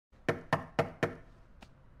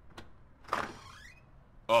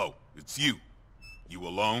Oh, it's you. You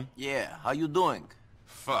alone? Yeah, how you doing?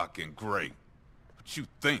 Fucking great. What you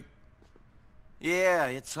think? Yeah,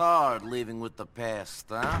 it's hard living with the past,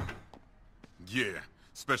 huh? Yeah,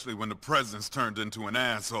 especially when the president's turned into an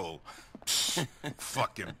asshole.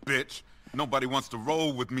 Fucking bitch. Nobody wants to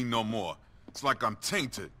roll with me no more. It's like I'm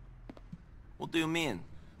tainted. What do you mean?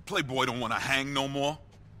 Playboy don't want to hang no more.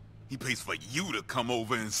 He pays for you to come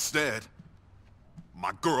over instead.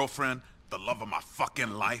 My girlfriend, the love of my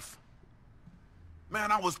fucking life.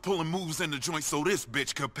 Man, I was pulling moves in the joint so this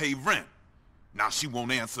bitch could pay rent. Now she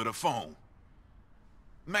won't answer the phone.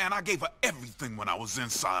 Man, I gave her everything when I was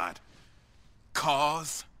inside.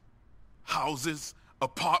 Cars, houses,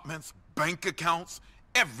 apartments, bank accounts,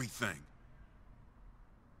 everything.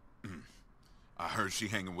 I heard she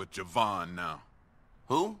hanging with Javon now.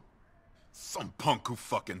 Who? Some punk who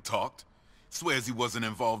fucking talked. Swears he wasn't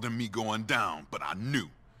involved in me going down, but I knew.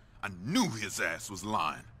 I knew his ass was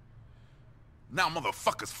lying. Now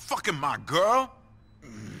motherfucker's fucking my girl?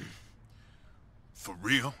 For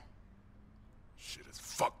real? Shit is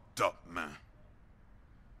fucked up, man.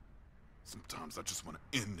 Sometimes I just want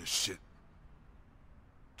to end this shit.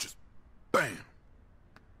 Just bam.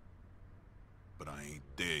 But I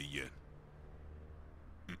ain't there yet.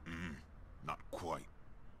 Not quite.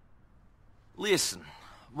 Listen,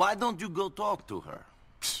 why don't you go talk to her?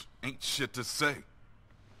 Ain't shit to say.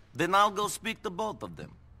 Then I'll go speak to both of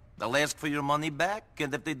them. They'll ask for your money back,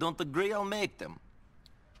 and if they don't agree, I'll make them.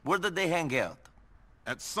 Where did they hang out?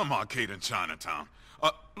 At some arcade in Chinatown.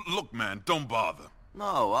 Look, man, don't bother.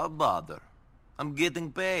 No, I'll bother. I'm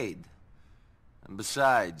getting paid. And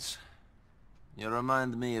besides, you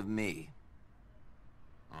remind me of me.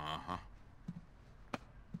 Uh-huh.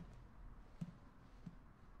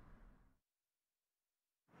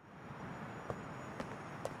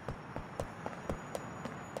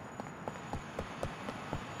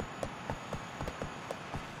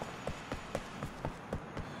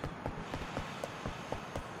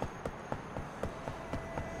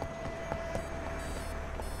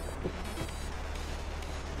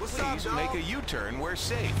 Please make a U-turn where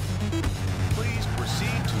safe. Please proceed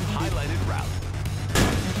to highlighted route.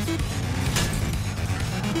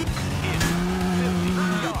 In 50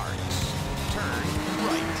 yards, turn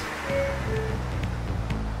right.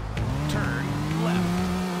 Turn left.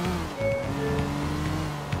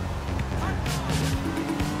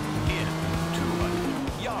 In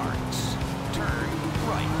 200 yards, turn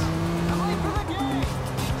right.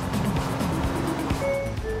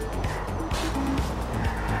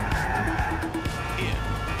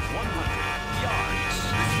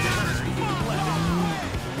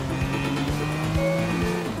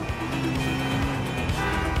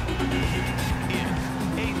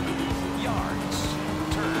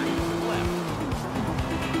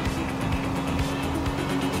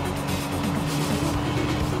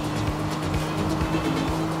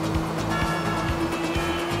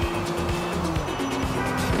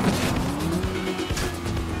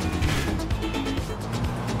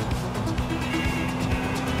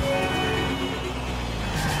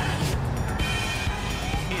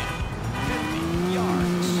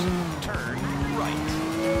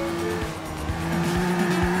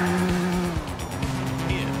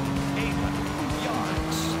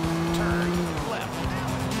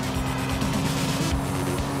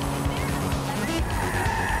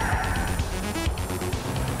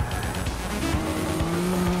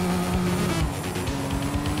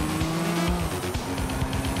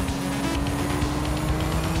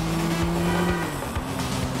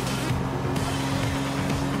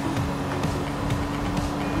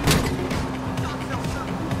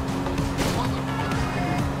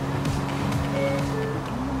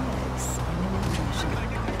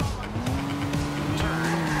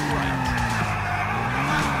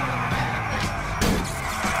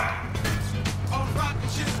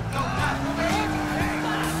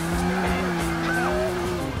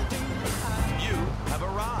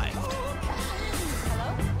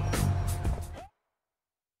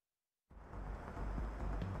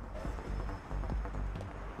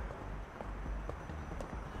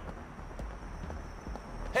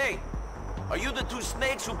 Hey, are you the two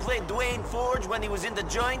snakes who played Dwayne Forge when he was in the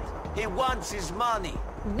joint? He wants his money.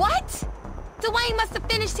 What? Dwayne must have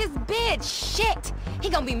finished his bid. Shit! He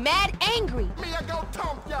gonna be mad angry. Me, I go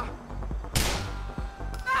talk ya.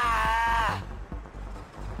 Ah!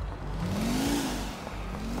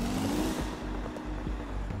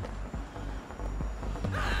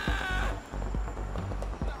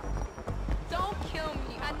 Don't kill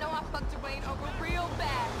me. I know I fucked Dwayne over real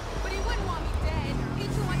bad, but he wouldn't want me dead. He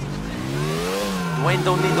too much of a... Dwayne Dwayne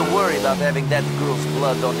don't need to worry about having that girl's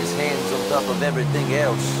blood on his hands on top of everything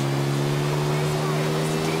else.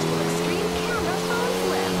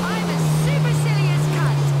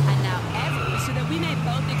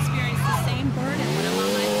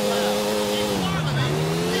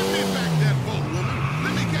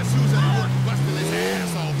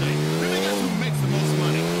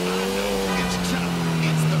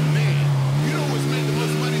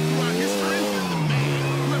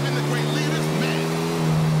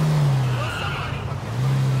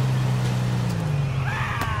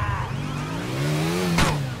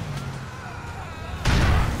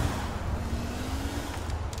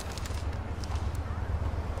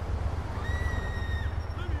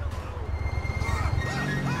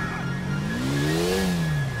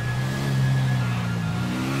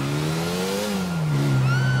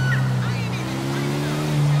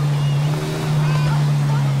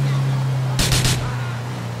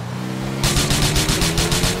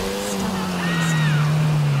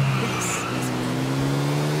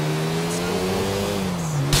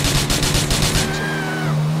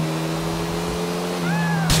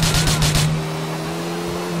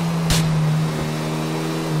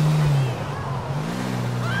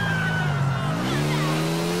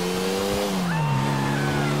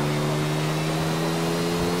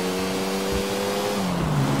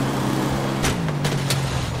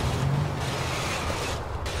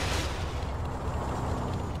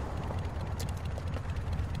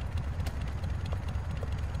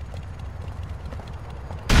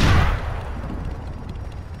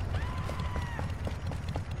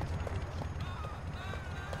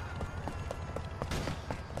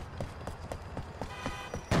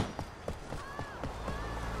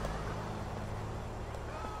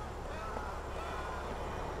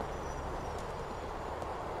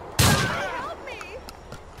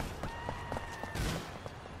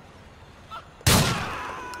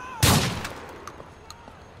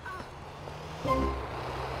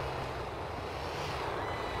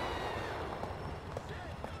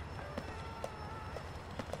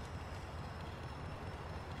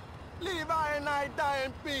 Levi and I die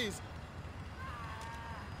in peace.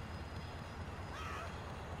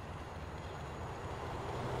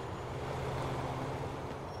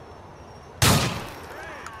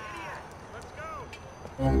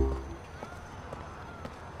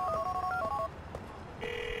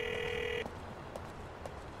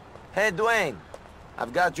 Hey, Dwayne,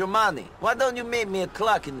 I've got your money. Why don't you make me a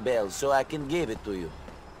clocking bell so I can give it to you?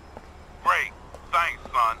 Great. Thanks,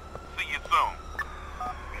 son. See you soon.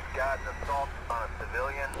 We've got an assault on a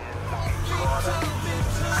civilian in Florida.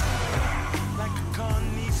 Like a car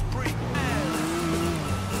needs brake.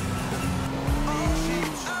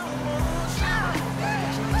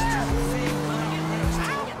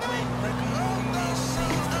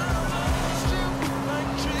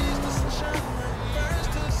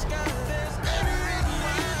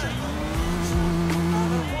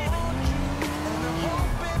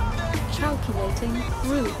 Calculating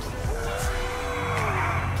route.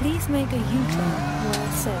 Please make a U-turn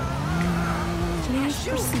where said. Please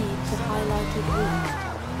proceed to highlighted route.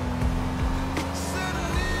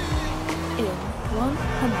 In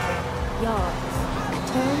 100 yards,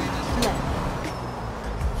 turn left.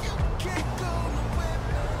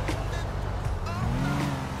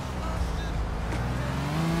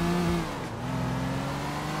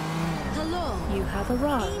 Hello. You have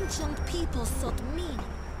arrived. Ancient people sought me.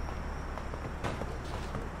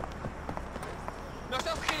 ¡No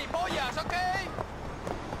seas gilipollas, ¿ok?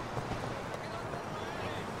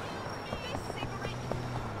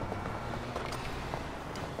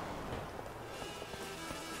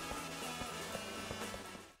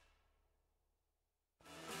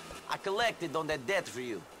 I collected on that debt for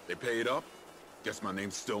you. They paid up? Guess my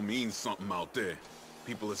name still means something out there.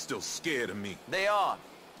 People are still scared of me. They are.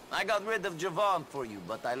 I got rid of Javon for you,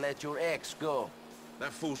 but I let your ex go.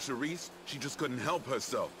 That fool Charisse, she just couldn't help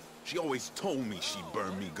herself. She always told me she'd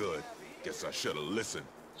burn me good. Guess I should've listened.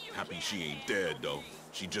 Happy she ain't dead, though.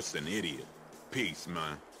 She just an idiot. Peace,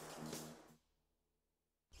 man.